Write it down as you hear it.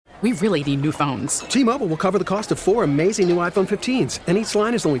We really need new phones. T-Mobile will cover the cost of 4 amazing new iPhone 15s, and each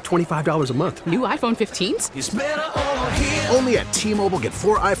line is only $25 a month. New iPhone 15s? It's better over here. Only at T-Mobile, get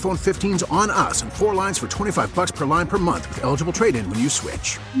 4 iPhone 15s on us and 4 lines for $25 per line per month with eligible trade-in when you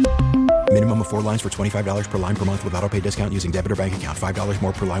switch. Minimum of 4 lines for $25 per line per month with autopay discount using debit or bank account. $5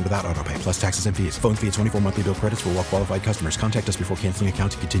 more per line without autopay, plus taxes and fees. Phone fee at 24 monthly bill credits for well-qualified customers. Contact us before canceling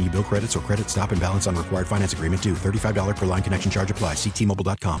account to continue bill credits or credit stop and balance on required finance agreement due. $35 per line connection charge applies. See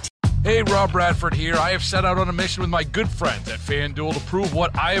T-Mobile.com. Hey, Rob Bradford here. I have set out on a mission with my good friends at FanDuel to prove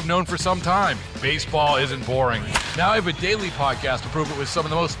what I have known for some time. Baseball isn't boring. Now I have a daily podcast to prove it with some of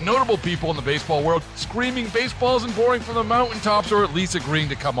the most notable people in the baseball world, screaming baseball isn't boring from the mountaintops, or at least agreeing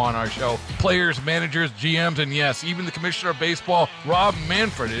to come on our show. Players, managers, GMs, and yes, even the commissioner of baseball, Rob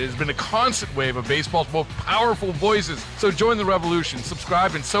Manfred. It has been a constant wave of baseball's most powerful voices. So join the revolution.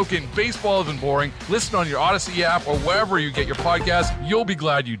 Subscribe and soak in Baseball Isn't Boring. Listen on your Odyssey app or wherever you get your podcast. You'll be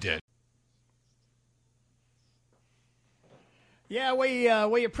glad you did. Yeah, we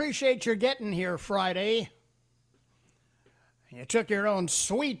appreciate your getting here Friday. You took your own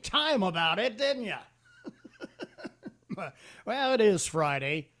sweet time about it, didn't you? Well, it is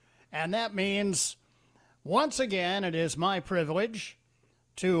Friday, and that means, once again, it is my privilege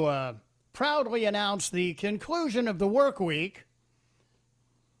to proudly announce the conclusion of the work week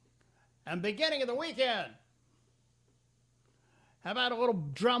and beginning of the weekend. How about a little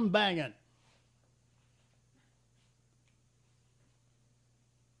drum banging?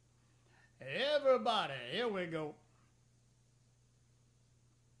 Everybody, here we go.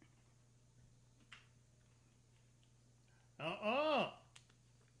 I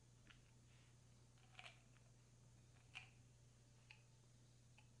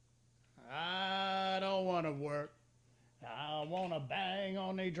don't want to work. I want to bang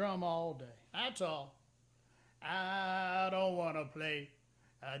on the drum all day. That's all. I don't want to play.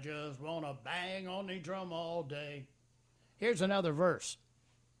 I just want to bang on the drum all day. Here's another verse.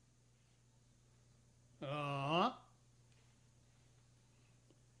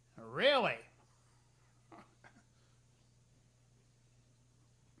 Really?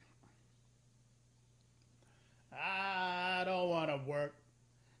 I don't want to work.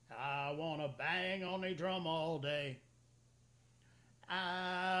 I want to bang on the drum all day.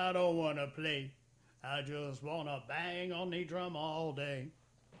 I don't want to play. I just want to bang on the drum all day.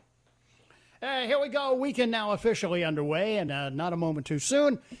 Here we go. Weekend now officially underway, and not a moment too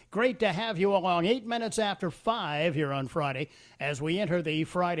soon. Great to have you along. 8 minutes after 5 here on Friday as we enter the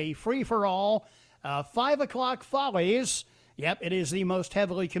Friday free-for-all. 5 o'clock Follies. Yep, it is the most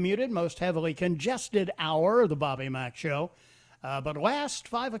heavily commuted, most heavily congested hour of the Bobby Mack Show. But last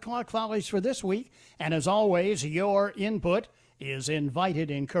 5 o'clock Follies for this week, and as always, your input is invited,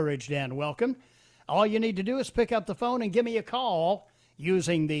 encouraged, and welcome. All you need to do is pick up the phone and give me a call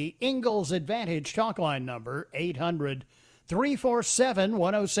using the Ingalls Advantage talk line number,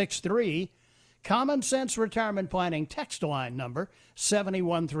 800-347-1063. Common Sense Retirement Planning text line number,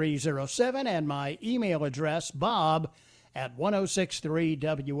 71307, and my email address,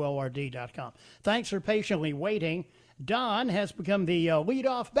 bob@1063word.com. Thanks for patiently waiting. Don has become the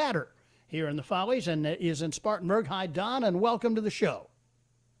leadoff batter here in the Follies and is in Spartanburg. Hi, Don, and welcome to the show.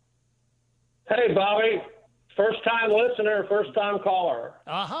 Hey, Bobby. First-time listener, first-time caller.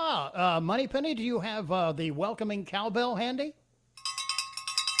 Aha. Moneypenny, do you have the welcoming cowbell handy?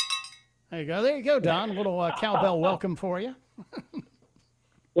 There you go. There you go, Don. A little cowbell welcome for you.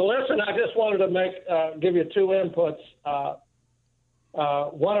 Well, listen, I just wanted to give you two inputs.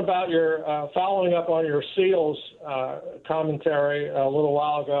 One about your following up on your SEALs commentary a little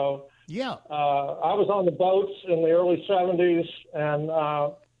while ago. Yeah. I was on the boats in the early 70s, and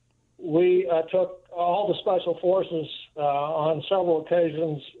we took all the special forces on several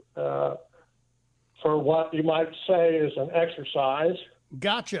occasions for what you might say is an exercise.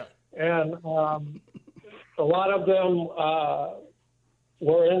 Gotcha. And a lot of them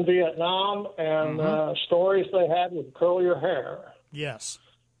were in Vietnam, and stories they had would curl your hair. Yes.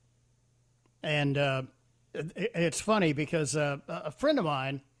 And it's funny because a friend of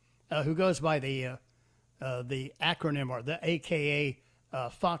mine who goes by the acronym or the AKA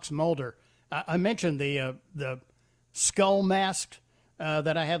Fox Mulder, I mentioned the skull mask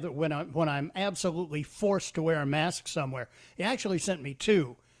that I have when I'm absolutely forced to wear a mask somewhere. He actually sent me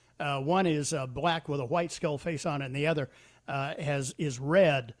two. One is black with a white skull face on it, and the other is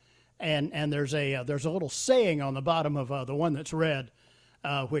red. And there's a little saying on the bottom of the one that's red,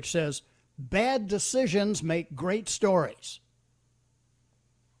 which says, "Bad decisions make great stories."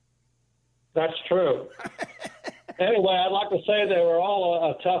 That's true. Anyway, I'd like to say they were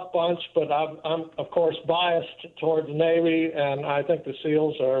all a tough bunch, but I'm of course biased towards the Navy, and I think the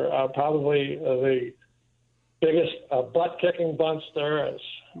SEALs are probably the biggest butt-kicking bunch there is.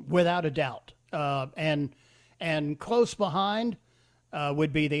 Without a doubt. And close behind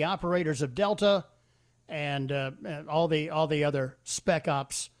would be the operators of Delta and all the other spec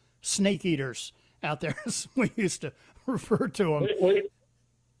ops snake eaters out there, as we used to refer to them.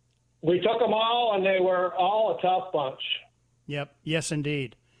 We took them all, and they were all a tough bunch. Yep. Yes,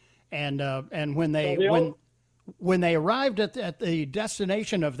 indeed. And when they arrived at the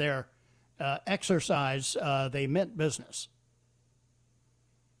destination of their exercise, they meant business.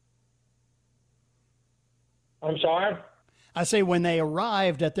 I'm sorry? I say when they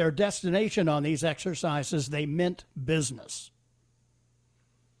arrived at their destination on these exercises, they meant business.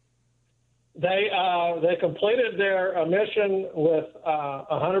 They completed their mission with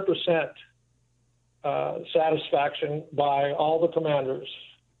 100% satisfaction by all the commanders.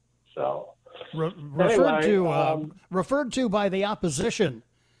 So referred to by the opposition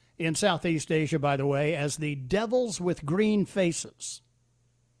in Southeast Asia, by the way, as the devils with green faces.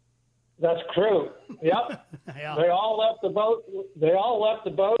 That's true. Yep. Yeah. They all left the boat. They all left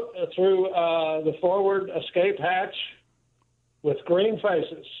the boat through the forward escape hatch with green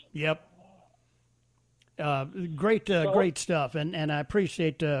faces. Yep. Great stuff, and I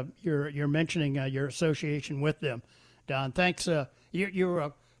appreciate your mentioning your association with them, Don. Thanks. You're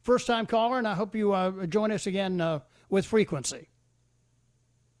a first-time caller, and I hope you join us again with frequency.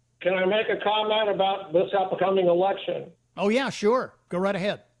 Can I make a comment about this upcoming election? Oh, yeah, sure. Go right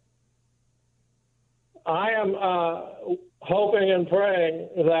ahead. I am hoping and praying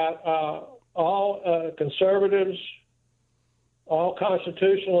that all conservatives, all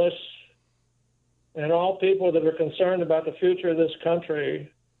constitutionalists, and all people that are concerned about the future of this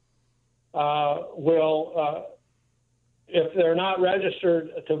country will, if they're not registered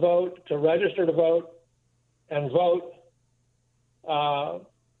to vote, to register to vote and vote. Our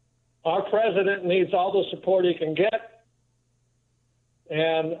president needs all the support he can get,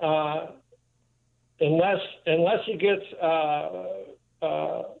 and unless he gets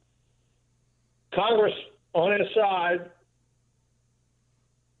Congress on his side,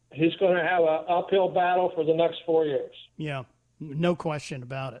 he's going to have an uphill battle for the next 4 years. Yeah, no question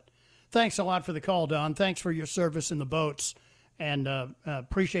about it. Thanks a lot for the call, Don. Thanks for your service in the boats, and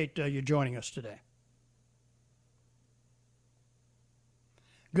appreciate you joining us today.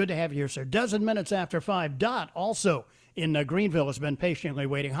 Good to have you here, sir. Dozen minutes after 5. Dot, also in Greenville, has been patiently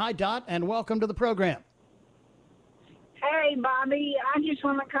waiting. Hi, Dot, and welcome to the program. Hey, Bobby. I just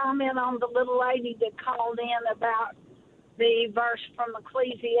want to comment on the little lady that called in about the verse from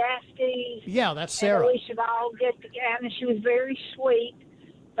Ecclesiastes. Yeah, that's Sarah. And we should all get together. And she was very sweet.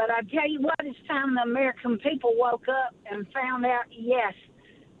 But I tell you what, it's time the American people woke up and found out, yes,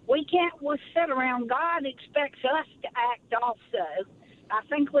 we can't sit around. God expects us to act also. I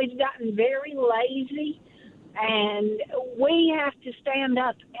think we've gotten very lazy, and we have to stand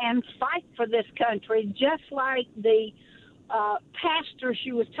up and fight for this country, just like the pastor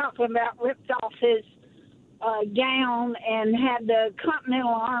she was talking about ripped off his gown and had the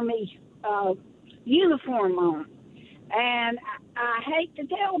Continental Army uniform on. And I hate to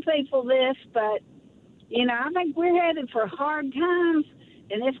tell people this, but, you know, I think we're headed for hard times,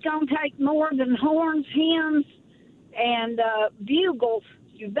 and it's going to take more than horns, hymns, and bugles.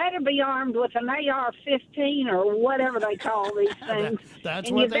 You better be armed with an AR-15 or whatever they call these things. That's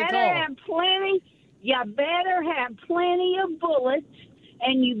and what they call them. You better have plenty of bullets,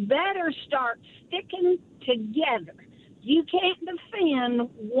 and you better start sticking together. You can't defend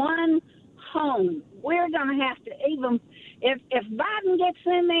one home. We're going to have to even, if Biden gets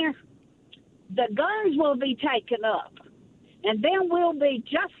in there, the guns will be taken up. And then we'll be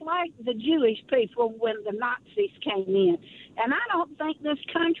just like the Jewish people when the Nazis came in. And I don't think this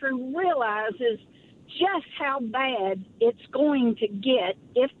country realizes just how bad it's going to get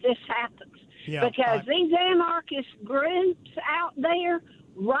if this happens. Yeah, because these anarchist groups out there,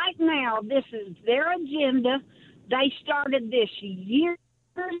 right now, this is their agenda. They started this years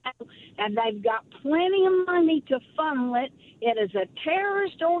ago, and they've got plenty of money to funnel it. It is a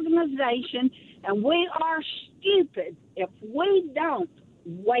terrorist organization, and we are stupid if we don't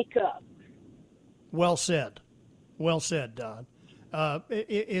wake up. Well said. Well said, Don.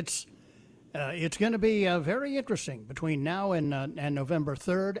 It's going to be very interesting between now and November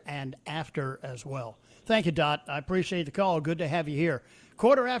 3rd and after as well. Thank you, Dot. I appreciate the call. Good to have you here.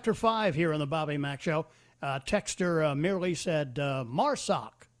 5:15 here on the Bobby Mack Show. Texter merely said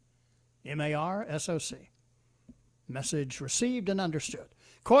MARSOC, MARSOC. Message received and understood.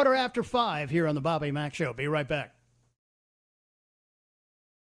 5:15 here on the Bobby Mack Show. Be right back.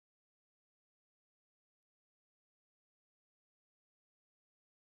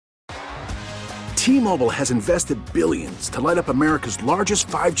 T-Mobile has invested billions to light up America's largest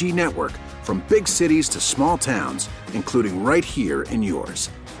 5G network, from big cities to small towns, including right here in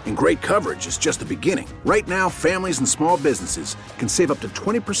yours. And great coverage is just the beginning. Right now, families and small businesses can save up to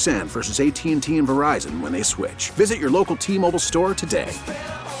 20% versus AT&T and Verizon when they switch. Visit your local T-Mobile store today.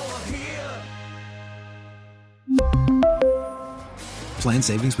 Plan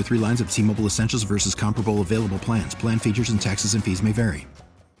savings with 3 lines of T-Mobile Essentials versus comparable available plans. Plan features and taxes and fees may vary.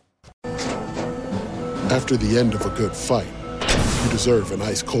 After the end of a good fight, you deserve an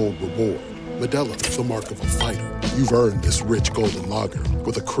ice-cold reward. Modelo, the mark of a fighter. You've earned this rich golden lager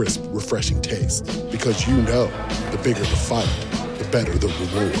with a crisp, refreshing taste. Because you know, the bigger the fight, the better the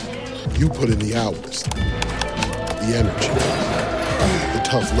reward. You put in the hours, the energy, the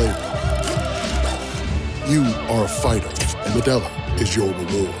tough labor. You are a fighter, and Modelo is your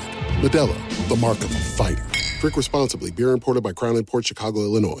reward. Modelo, the mark of a fighter. Drink responsibly. Beer imported by Crown Imports, Chicago,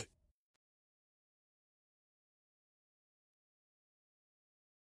 Illinois.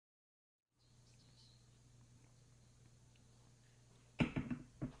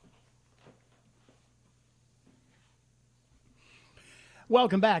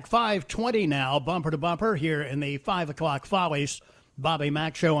 Welcome back. 5:20 now, bumper to bumper here in the 5 o'clock Follies Bobby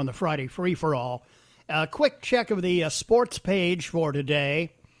Mack Show on the Friday Free-for-All. A quick check of the sports page for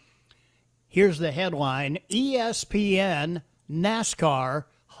today. Here's the headline: ESPN NASCAR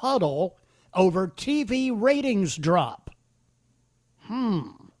huddle over TV ratings drop.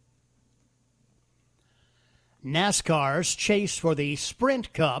 NASCAR's chase for the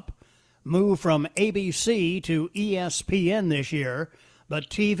Sprint Cup moved from ABC to ESPN this year, but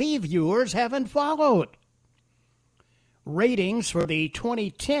TV viewers haven't followed. Ratings for the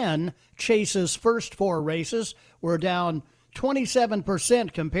 2010 Chase's first 4 races were down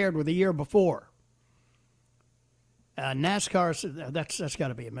 27% compared with the year before. NASCAR's, that's got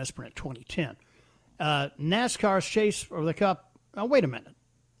to be a misprint, 2010. NASCAR's chase for the Cup, oh, wait a minute.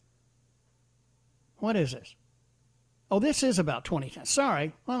 What is this? Oh, this is about 2010.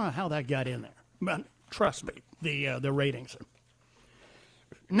 Sorry, I don't know how that got in there. But trust me, the ratings are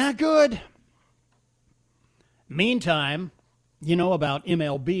not good. Meantime, you know about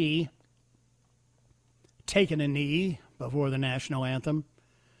MLB taking a knee before the national anthem.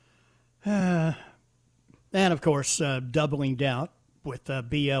 And, of course, doubling down with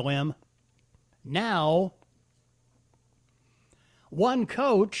BLM. Now, one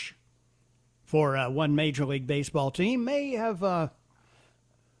coach for one Major League Baseball team may have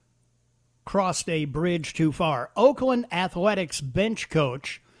crossed a bridge too far. Oakland Athletics bench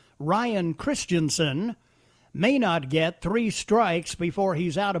coach Ryan Christensen may not get 3 strikes before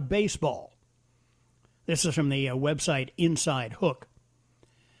he's out of baseball. This is from the website Inside Hook.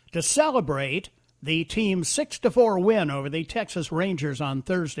 To celebrate the team's 6-4 win over the Texas Rangers on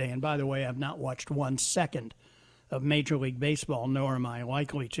Thursday, and by the way, I've not watched 1 second of Major League Baseball, nor am I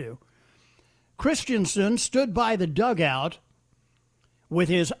likely to. Christensen stood by the dugout with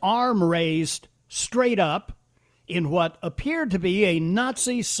his arm raised straight up in what appeared to be a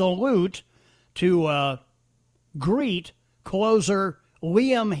Nazi salute to greet closer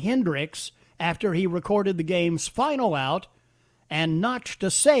Liam Hendriks after he recorded the game's final out and notched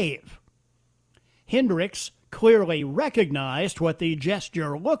a save. Hendriks clearly recognized what the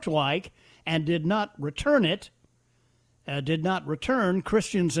gesture looked like and did not return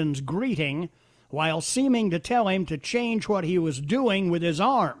Christensen's greeting, while seeming to tell him to change what he was doing with his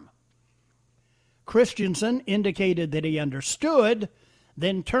arm. Christensen indicated that he understood,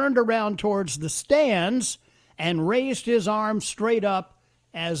 then turned around towards the stands and raised his arm straight up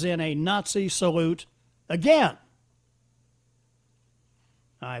as in a Nazi salute again.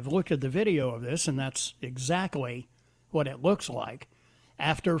 I've looked at the video of this, and that's exactly what it looks like.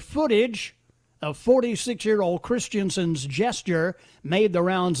 After footage of 46-year-old Christensen's gesture made the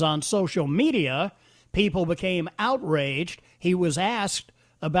rounds on social media, people became outraged. He was asked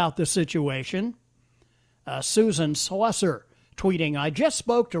about the situation. Susan Slusser tweeting, "I just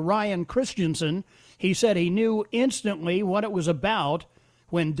spoke to Ryan Christensen. He said he knew instantly what it was about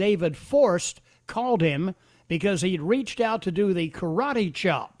when David Forst called him because he'd reached out to do the karate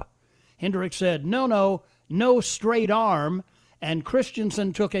chop. Hendriks said, no straight arm, and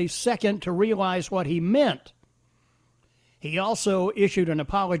Christensen took a second to realize what he meant. He also issued an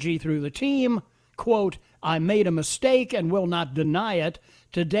apology through the team. Quote, I made a mistake and will not deny it.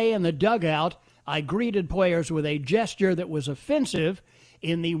 Today in the dugout, I greeted players with a gesture that was offensive.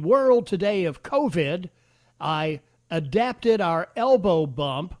 In the world today of COVID, I adapted our elbow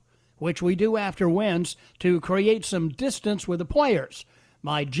bump, which we do after wins, to create some distance with the players.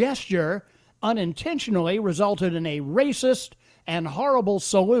 My gesture unintentionally resulted in a racist and horrible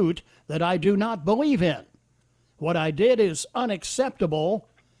salute that I do not believe in. What I did is unacceptable,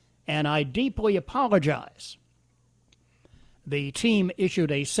 and I deeply apologize. The team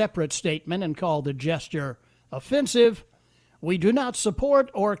issued a separate statement and called the gesture offensive. We do not support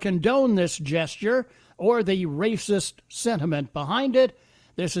or condone this gesture or the racist sentiment behind it.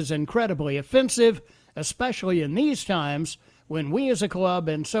 This is incredibly offensive, especially in these times when we as a club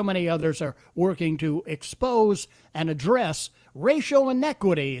and so many others are working to expose and address racial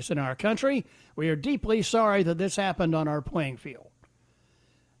inequities in our country. We are deeply sorry that this happened on our playing field.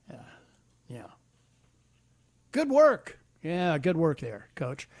 Yeah. Good work. Yeah, good work there,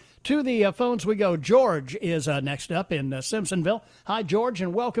 Coach. To the phones we go. George is next up in Simpsonville. Hi, George,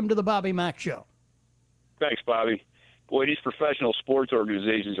 and welcome to the Bobby Mack Show. Thanks, Bobby. Boy, these professional sports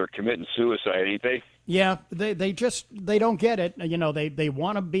organizations are committing suicide, ain't they? Yeah, they don't get it. You know, they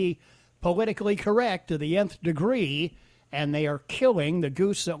want to be politically correct to the nth degree, and they are killing the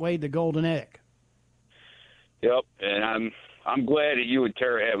goose that laid the golden egg. Yep, and I'm glad that you and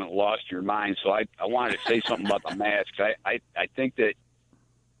Tara haven't lost your mind. So I wanted to say something about the masks. I think that,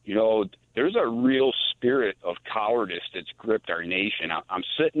 you know, there's a real spirit of cowardice that's gripped our nation. I'm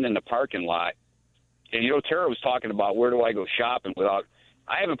sitting in the parking lot, and, you know, Tara was talking about where do I go shopping without –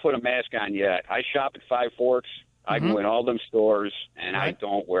 I haven't put a mask on yet. I shop at Five Forks. I go in all them stores, and I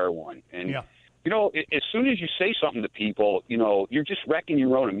don't wear one. And, you know, as soon as you say something to people, you know, you're just wrecking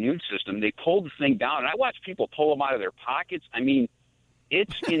your own immune system. They pull the thing down, and I watch people pull them out of their pockets. I mean,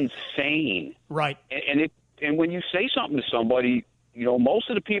 it's insane. Right. And when you say something to somebody, you know, most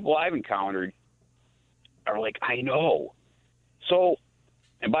of the people I've encountered are like, I know. So,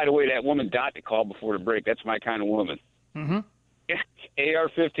 and by the way, that woman Dot that called before the break, that's my kind of woman. Mm-hmm.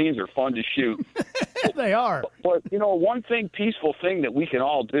 AR-15s are fun to shoot. They are. But, you know, one peaceful thing that we can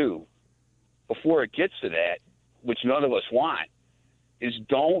all do before it gets to that, which none of us want, is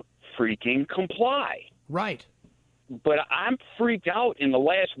don't freaking comply. Right. But I'm freaked out in the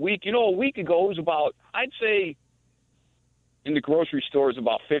last week. You know, a week ago it was about, I'd say, in the grocery stores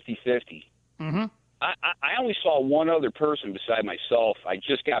about 50-50. Mm-hmm. I only saw one other person beside myself. I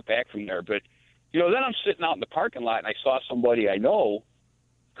just got back from there. But, you know, then I'm sitting out in the parking lot, and I saw somebody I know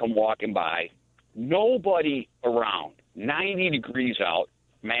come walking by. Nobody around. 90 degrees out,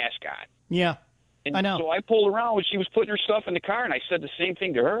 mask on. Yeah, and I know. So I pulled around when she was putting her stuff in the car, and I said the same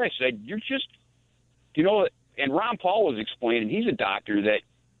thing to her. I said, you're just, you know, and Ron Paul was explaining, he's a doctor, that,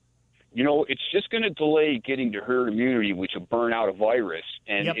 you know, it's just going to delay getting to herd immunity, which will burn out a virus.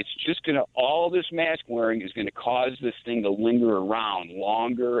 And it's just going to, all this mask wearing is going to cause this thing to linger around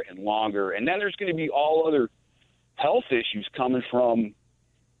longer and longer. And then there's going to be all other health issues coming from,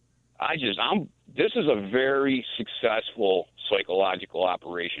 this is a very successful psychological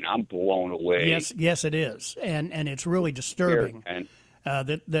operation. I'm blown away. Yes, it is. And it's really disturbing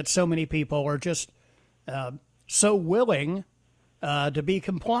that so many people are just so willing to be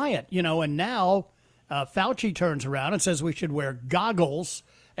compliant, you know, and now Fauci turns around and says we should wear goggles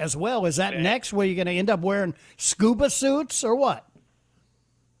as well. Is that next? Where you're going to end up wearing scuba suits or what?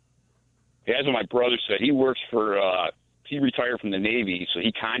 Yeah, that's what my brother said. He works for, he retired from the Navy, so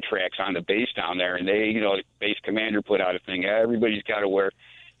he contracts on the base down there, and they, you know, the base commander put out a thing, everybody's got to wear.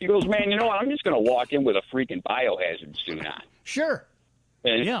 He goes, man, you know what, I'm just going to walk in with a freaking biohazard suit on. Sure.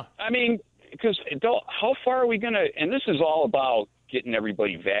 And, yeah. I mean, because how far are we going to, and this is all about getting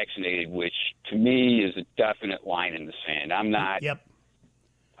everybody vaccinated, which to me is a definite line in the sand. I'm not. Yep.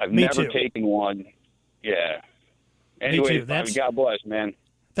 I've Me never too. taken one. Yeah. Anyway, Me too. That's, God bless, man.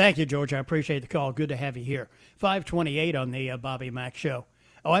 Thank you, George. I appreciate the call. Good to have you here. 528 on the Bobby Mack Show.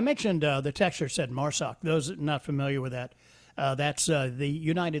 Oh, I mentioned the texter said MARSOC. Those not familiar with that, that's the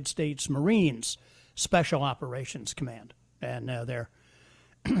United States Marines Special Operations Command. And they're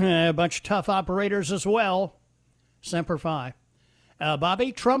a bunch of tough operators as well. Semper Fi.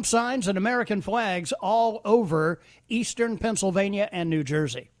 Bobby, Trump signs and American flags all over eastern Pennsylvania and New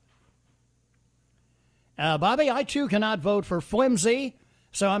Jersey. Bobby, I too cannot vote for flimsy,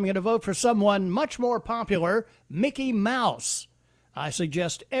 so I'm going to vote for someone much more popular, Mickey Mouse. I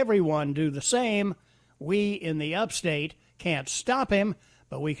suggest everyone do the same. We in the upstate can't stop him,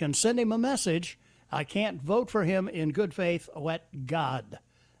 but we can send him a message. I can't vote for him in good faith. Let God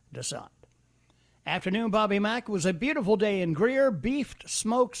decide. Afternoon, Bobby Mack. Was a beautiful day in Greer. Beefed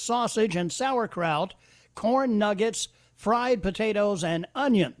smoked sausage and sauerkraut, corn nuggets, fried potatoes, and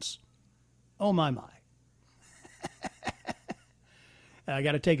onions. Oh, my. I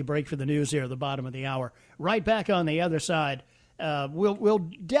got to take a break for the news here at the bottom of the hour. Right back on the other side, we'll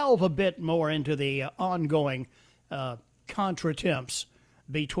delve a bit more into the ongoing contretemps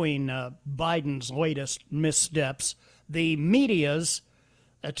between Biden's latest missteps, the media's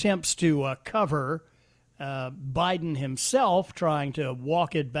attempts to cover Biden himself trying to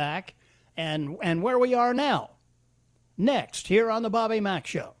walk it back, and where we are now. Next, here on the Bobby Mack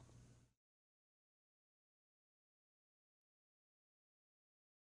Show.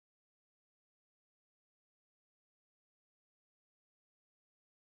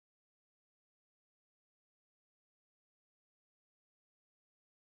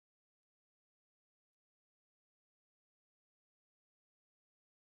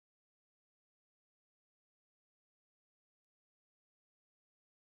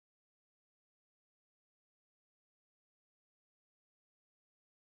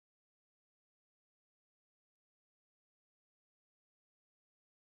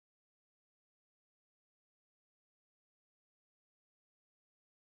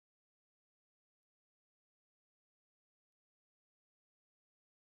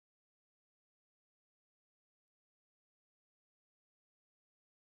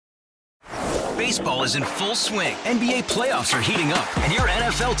 Baseball is in full swing. NBA playoffs are heating up, and your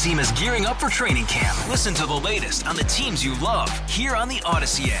NFL team is gearing up for training camp. Listen to the latest on the teams you love here on the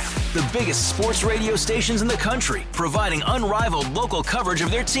Odyssey app. The biggest sports radio stations in the country, providing unrivaled local coverage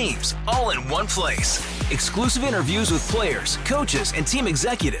of their teams, all in one place. Exclusive interviews with players, coaches, and team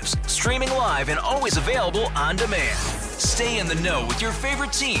executives, streaming live and always available on demand. Stay in the know with your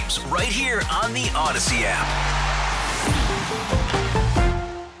favorite teams right here on the Odyssey app.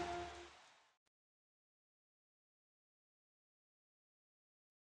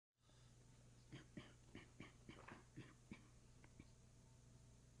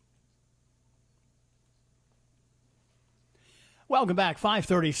 Welcome back.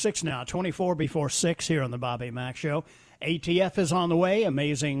 5:36 now, 24 before 6 here on the Bobby Mack Show. ATF is on the way.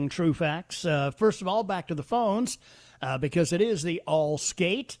 Amazing true facts. First of all, back to the phones because it is the all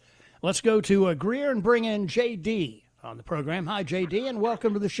skate. Let's go to Greer and bring in JD on the program. Hi, JD, and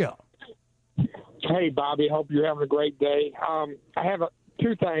welcome to the show. Hey, Bobby. Hope you're having a great day. I have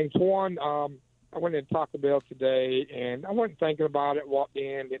two things. One, I went to Taco Bell today, and I wasn't thinking about it. Walked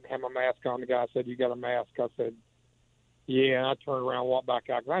in, didn't have my mask on. The guy said, "You got a mask?" I said, "Yeah," and I turned around and walked back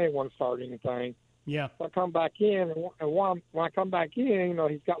out because I didn't want to start anything. Yeah. So I come back in, and when I come back in,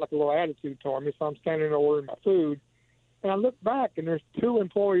 he's got like a little attitude toward me, so I'm standing there ordering my food. And I look back, and there's two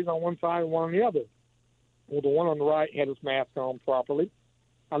employees on one side and one on the other. Well, the one on the right had his mask on properly.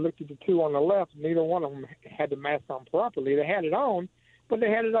 I looked at the two on the left, and neither one of them had the mask on properly. They had it on, but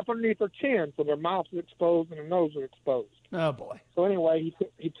they had it up underneath their chin, so their mouth was exposed and their nose was exposed. Oh, boy. So anyway,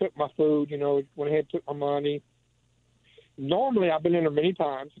 he took my food, went ahead and took my money. Normally, I've been in there many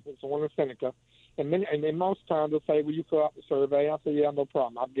times. It's the one in Seneca. And then most times they'll say, "Will you fill out the survey?" I say, "Yeah, no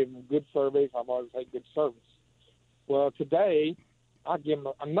problem. I've given them good surveys. I've always had good service." Well, today, I give him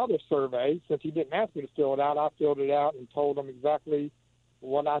another survey. Since he didn't ask me to fill it out, I filled it out and told him exactly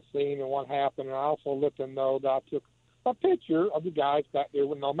what I seen and what happened. And I also let them know that I took a picture of the guys back there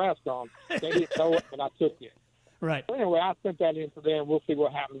with no mask on. They didn't know it, but I took it. Right. So anyway, I sent that in to them. We'll see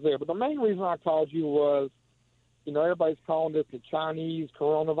what happens there. But the main reason I called you was, everybody's calling this the Chinese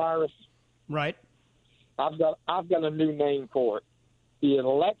coronavirus. Right. I've got a new name for it. The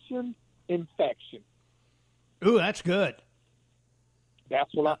election infection. Ooh, that's good.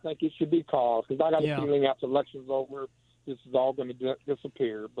 That's what I think it should be called, because I got a feeling after the election's over, this is all going to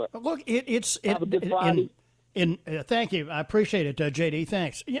disappear. But look, it's have a good Friday. Thank you. I appreciate it, JD.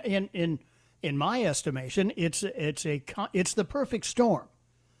 Thanks. In my estimation, it's the perfect storm.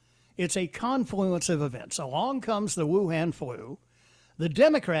 It's a confluence of events. Along comes the Wuhan flu. The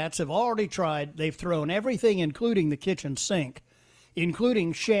Democrats have already tried. They've thrown everything, including the kitchen sink,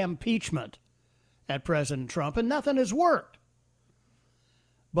 including shampeachment at President Trump, and nothing has worked.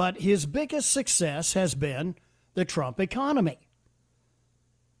 But his biggest success has been the Trump economy.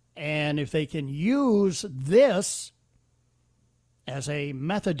 And if they can use this as a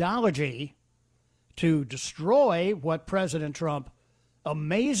methodology to destroy what President Trump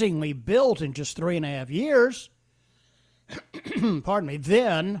amazingly built in just 3.5 years, pardon me,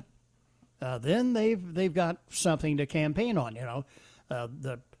 then they've got something to campaign on.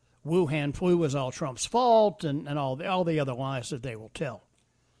 The Wuhan flu was all Trump's fault, and all the other lies that they will tell.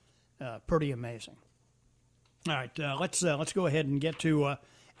 Pretty amazing. All right, let's go ahead and get to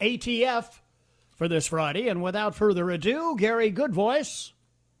ATF for this Friday, and without further ado, Gary Goodvoice.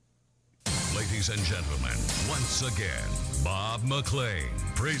 Ladies and gentlemen, once again, Bob McLean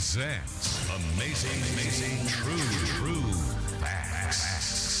presents Amazing True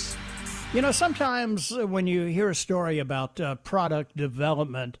Facts. Sometimes when you hear a story about product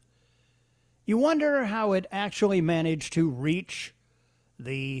development, you wonder how it actually managed to reach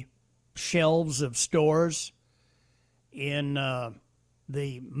the shelves of stores. in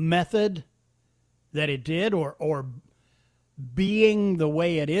the method that it did, or being the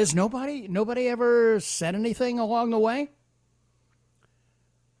way it is? Nobody ever said anything along the way?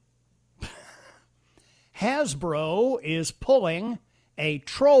 Hasbro is pulling a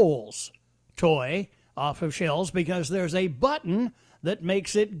Trolls toy off of shelves because there's a button that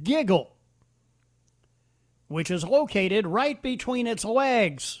makes it giggle, which is located right between its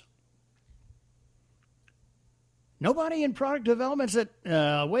legs. Nobody in product development said,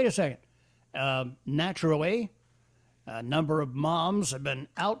 wait a second. Naturally, a number of moms have been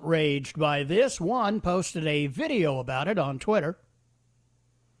outraged by this. One posted a video about it on Twitter.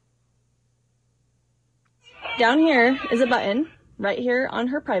 Down here is a button right here on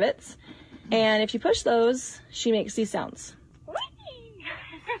her privates, and if you push those, she makes these sounds.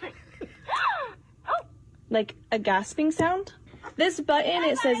 Like a gasping sound. This button,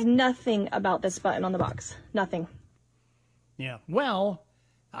 it says nothing about this button on the box. Nothing. Yeah, well,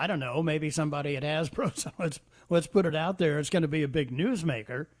 I don't know, maybe somebody at Hasbro, so let's put it out there. It's going to be a big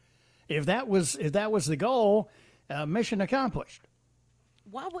newsmaker. If that was the goal, mission accomplished.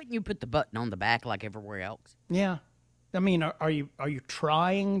 Why wouldn't you put the button on the back like everywhere else? Yeah. I mean, are you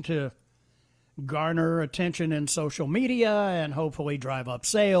trying to garner attention in social media and hopefully drive up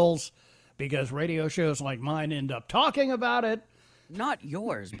sales because radio shows like mine end up talking about it? Not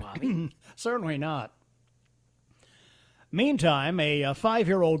yours, Bobby. Certainly not. Meantime, a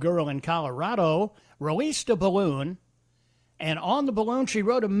 5-year-old girl in Colorado released a balloon, and on the balloon she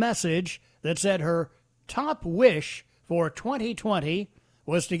wrote a message that said her top wish for 2020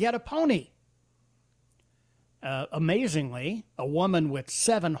 was to get a pony. Amazingly, a woman with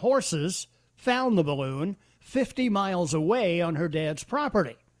 7 horses found the balloon 50 miles away on her dad's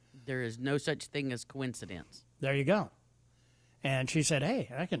property. There is no such thing as coincidence. There you go. And she said,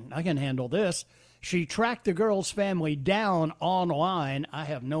 hey, I can handle this. She tracked the girl's family down online. I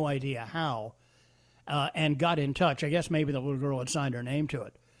have no idea how, and got in touch. I guess maybe the little girl had signed her name to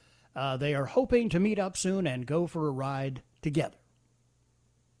it. They are hoping to meet up soon and go for a ride together.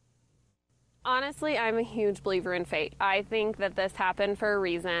 Honestly, I'm a huge believer in fate. I think that this happened for a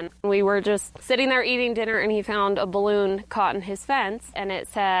reason. We were just sitting there eating dinner and he found a balloon caught in his fence and it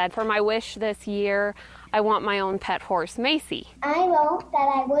said, for my wish this year, I want my own pet horse, Macy. I wrote that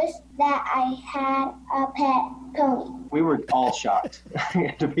I wish that I had a pet pony. We were all shocked,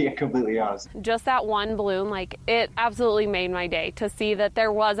 to be completely honest. Just that one balloon, it absolutely made my day to see that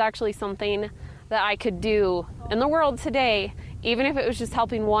there was actually something that I could do in the world today, even if it was just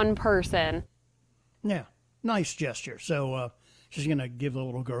helping one person. Yeah, nice gesture. So she's going to give the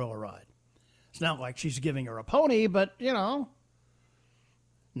little girl a ride. It's not like she's giving her a pony, but,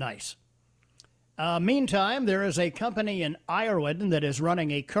 nice. Meantime, there is a company in Ireland that is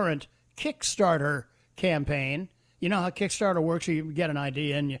running a current Kickstarter campaign. You know how Kickstarter works? You get an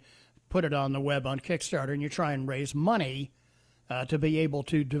idea and you put it on the web on Kickstarter and you try and raise money to be able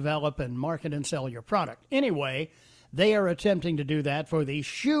to develop and market and sell your product. Anyway, they are attempting to do that for the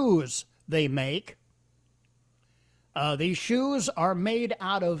shoes they make. These shoes are made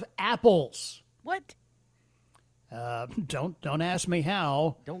out of apples. What? Don't ask me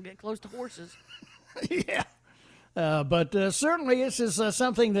how. Don't get close to horses. Yeah. But certainly this is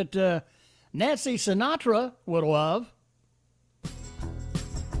something that Nancy Sinatra would love.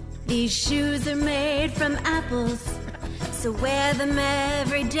 These shoes are made from apples, so wear them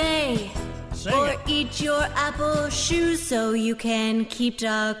every day. Sing or it. eat your apple shoes so you can keep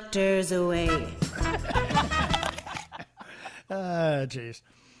doctors away. Jeez.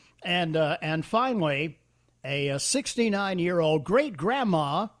 And finally, a 69-year-old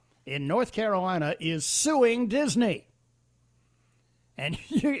great-grandma in North Carolina is suing Disney. And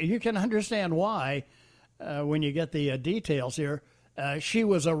you can understand why when you get the details here. She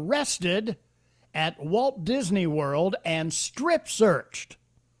was arrested at Walt Disney World and strip searched.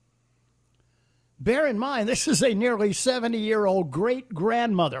 Bear in mind, this is a nearly 70-year-old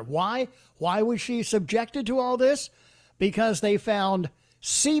great-grandmother. Why? Why was she subjected to all this? Because they found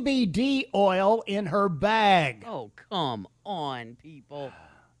CBD oil in her bag. Oh, come on, people.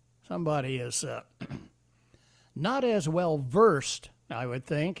 Somebody is not as well versed, I would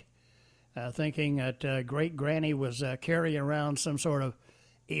think, thinking that great-granny was carrying around some sort of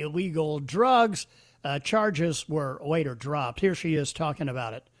illegal drugs. Charges were later dropped. Here she is talking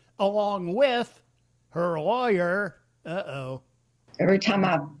about it, along with her lawyer. Uh-oh. Every time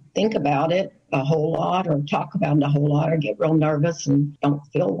I think about it a whole lot or talk about it a whole lot, I get real nervous and don't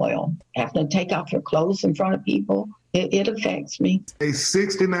feel well. Having to take off your clothes in front of people, it affects me. A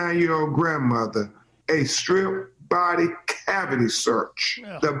 69-year-old grandmother, a strip body cavity search.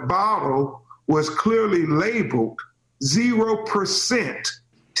 Yeah. The bottle was clearly labeled 0%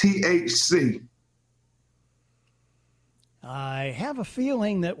 THC. I have a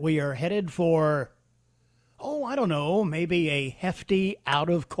feeling that we are headed for, I don't know, maybe a hefty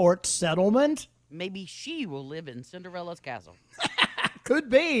out-of-court settlement? Maybe she will live in Cinderella's castle. Could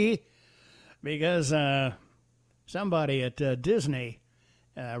be, because somebody at Disney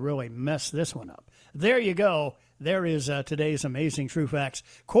really messed this one up. There you go. There is today's Amazing True Facts.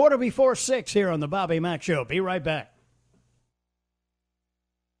 6:45 here on the Bobby Mack Show. Be right back.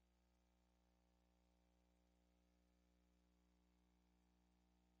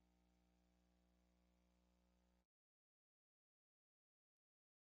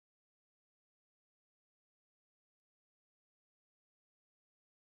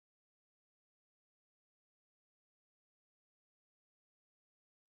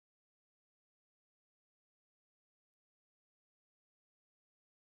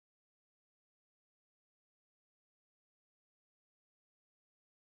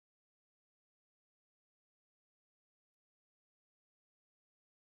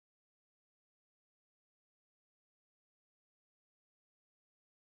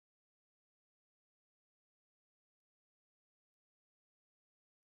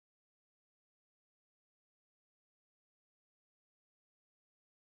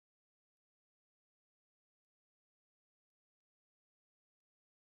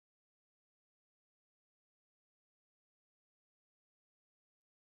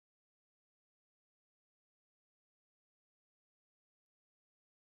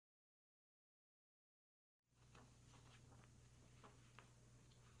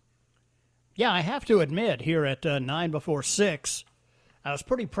 Yeah, I have to admit, here at 9 before 6, I was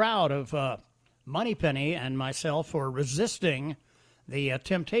pretty proud of Moneypenny and myself for resisting the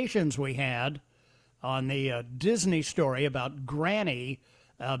temptations we had on the Disney story about Granny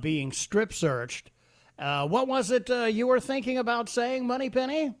being strip searched. What was it you were thinking about saying,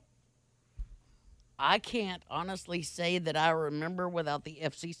 Moneypenny? I can't honestly say that I remember without the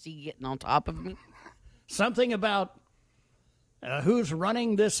FCC getting on top of me. Something about who's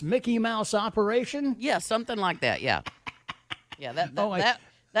running this Mickey Mouse operation? Yeah, something like that, yeah. Yeah,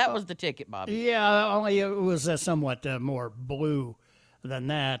 that was the ticket, Bobby. Yeah, only it was somewhat more blue than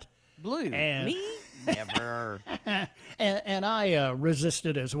that. Blue? Me? Never. and I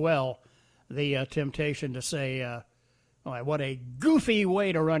resisted as well the temptation to say, what a goofy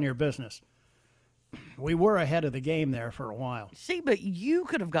way to run your business. We were ahead of the game there for a while. See, but you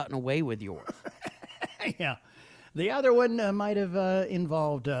could have gotten away with yours. Yeah. The other one might have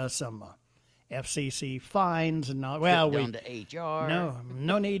involved some FCC fines and all. Well, down to HR.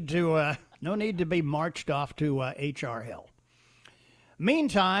 No need to be marched off to HR hell.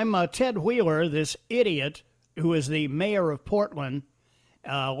 Meantime, Ted Wheeler, this idiot who is the mayor of Portland,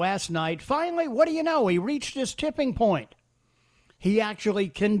 last night, finally, what do you know? He reached his tipping point. He actually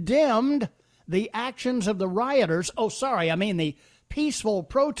condemned the actions of the rioters. The peaceful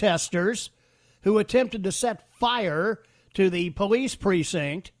protesters who attempted to set fire to the police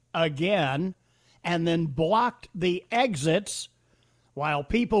precinct again and then blocked the exits while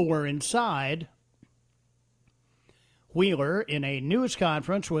people were inside. Wheeler, in a news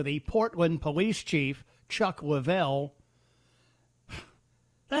conference with the Portland police chief, Chuck Lavelle,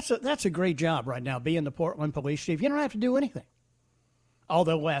 that's a great job right now, being the Portland police chief. You don't have to do anything.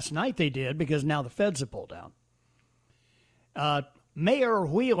 Although last night they did, because now the feds have pulled down. Mayor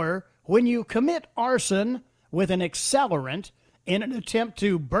Wheeler, when you commit arson with an accelerant in an attempt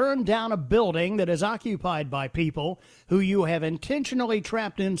to burn down a building that is occupied by people who you have intentionally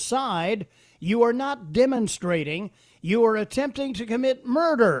trapped inside, you are not demonstrating, you are attempting to commit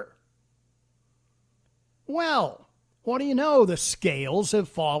murder. Well, what do you know? The scales have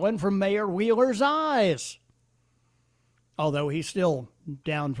fallen from Mayor Wheeler's eyes. Although he's still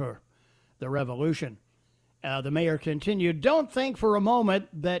down for the revolution. The mayor continued, don't think for a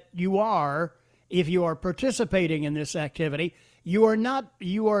moment that you are, if you are participating in this activity, you are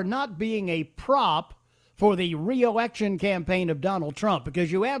not being a prop for the re-election campaign of Donald Trump,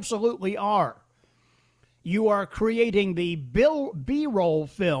 because you absolutely are. You are creating the B-roll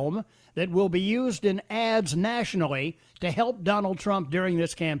film that will be used in ads nationally to help Donald Trump during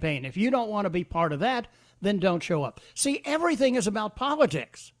this campaign. If you don't want to be part of that, then don't show up. See, everything is about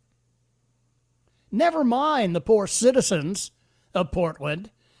politics. Never mind the poor citizens of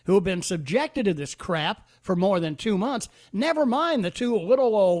Portland who have been subjected to this crap for more than 2 months. Never mind the two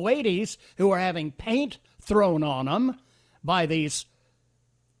little old ladies who are having paint thrown on them by these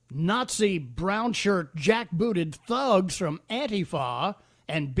Nazi brown shirt jackbooted thugs from Antifa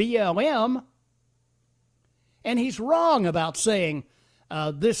and BLM. And he's wrong about saying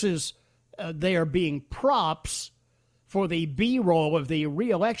they are being props for the B-roll of the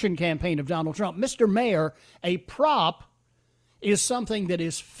re-election campaign of Donald Trump. Mr. Mayor, a prop is something that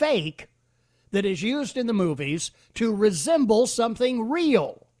is fake, that is used in the movies to resemble something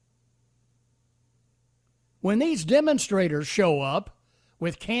real. When these demonstrators show up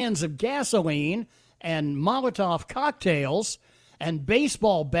with cans of gasoline and Molotov cocktails and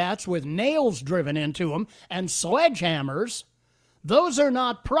baseball bats with nails driven into them and sledgehammers, those are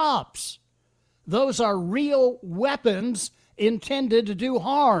not props. Those are real weapons intended to do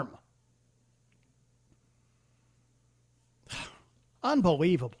harm.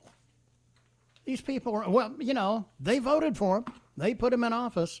 Unbelievable. These people are, well, you know, they voted for him. They put him in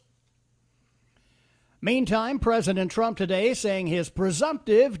office. Meantime, President Trump today saying his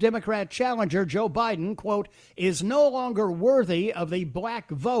presumptive Democrat challenger, Joe Biden, quote, is no longer worthy of the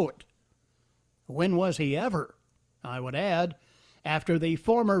black vote. When was he ever? I would add, after the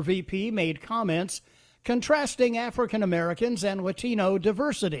former VP made comments contrasting African Americans and Latino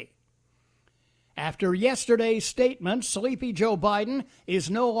diversity. After yesterday's statement, sleepy Joe Biden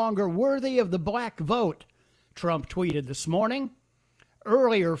is no longer worthy of the black vote, Trump tweeted this morning.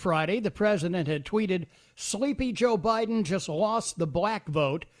 Earlier Friday, the president had tweeted, sleepy Joe Biden just lost the black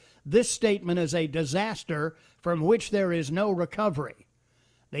vote. This statement is a disaster from which there is no recovery.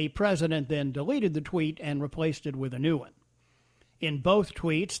 The president then deleted the tweet and replaced it with a new one. In both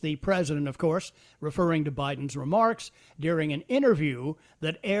tweets, the president, of course, referring to Biden's remarks during an interview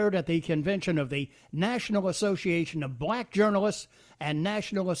that aired at the convention of the National Association of Black Journalists and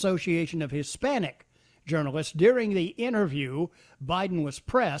National Association of Hispanic Journalists. During the interview, Biden was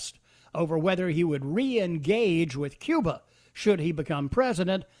pressed over whether he would re-engage with Cuba should he become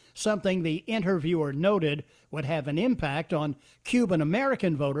president, something the interviewer noted would have an impact on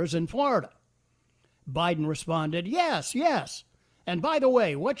Cuban-American voters in Florida. Biden responded, yes. And by the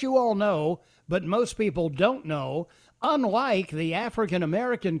way, what you all know, but most people don't know, unlike the African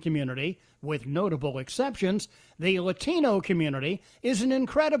American community, with notable exceptions, the Latino community is an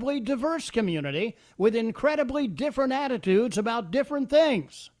incredibly diverse community with incredibly different attitudes about different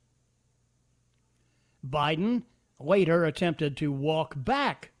things. Biden later attempted to walk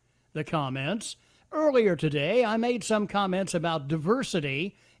back the comments. Earlier today, I made some comments about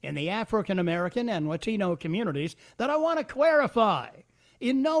diversity in the African American and Latino communities that I want to clarify.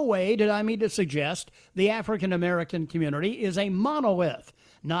 In no way did I mean to suggest the African American community is a monolith,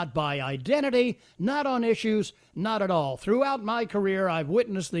 not by identity, not on issues, not at all. Throughout my career, I've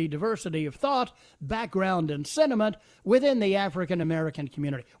witnessed the diversity of thought, background, and sentiment within the African American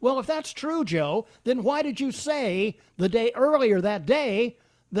community. Well, if that's true, Joe, then why did you say the day earlier that day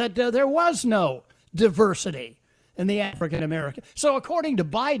that there was no diversity in the African American? So according to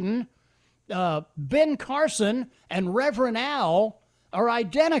Biden, Ben Carson and Reverend Al are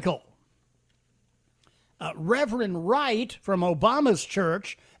identical. Reverend Wright from Obama's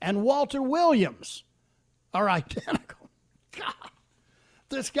church and Walter Williams are identical. God,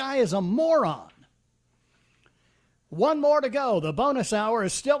 this guy is a moron. One more to go. The bonus hour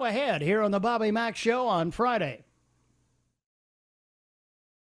is still ahead here on the Bobby Mack Show on Friday.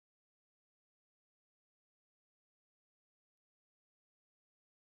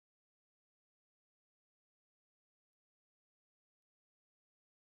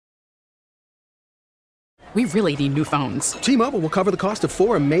 We really need new phones. T-Mobile will cover the cost of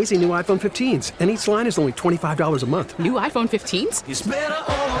 4 amazing new iPhone 15s, and each line is only $25 a month. New iPhone 15s? It's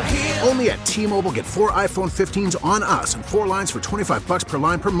better over here. Only at T-Mobile, get 4 iPhone 15s on us and 4 lines for $25 per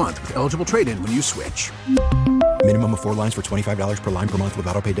line per month with eligible trade-in when you switch. Minimum of 4 lines for $25 per line per month with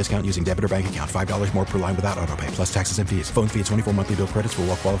autopay discount using debit or bank account. $5 more per line without autopay, plus taxes and fees. Phone fee at 24 monthly bill credits for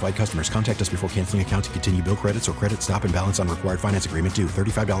well-qualified customers. Contact us before canceling account to continue bill credits or credit stop and balance on required finance agreement due.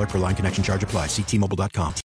 $35 per line connection charge applies. See T-Mobile.com.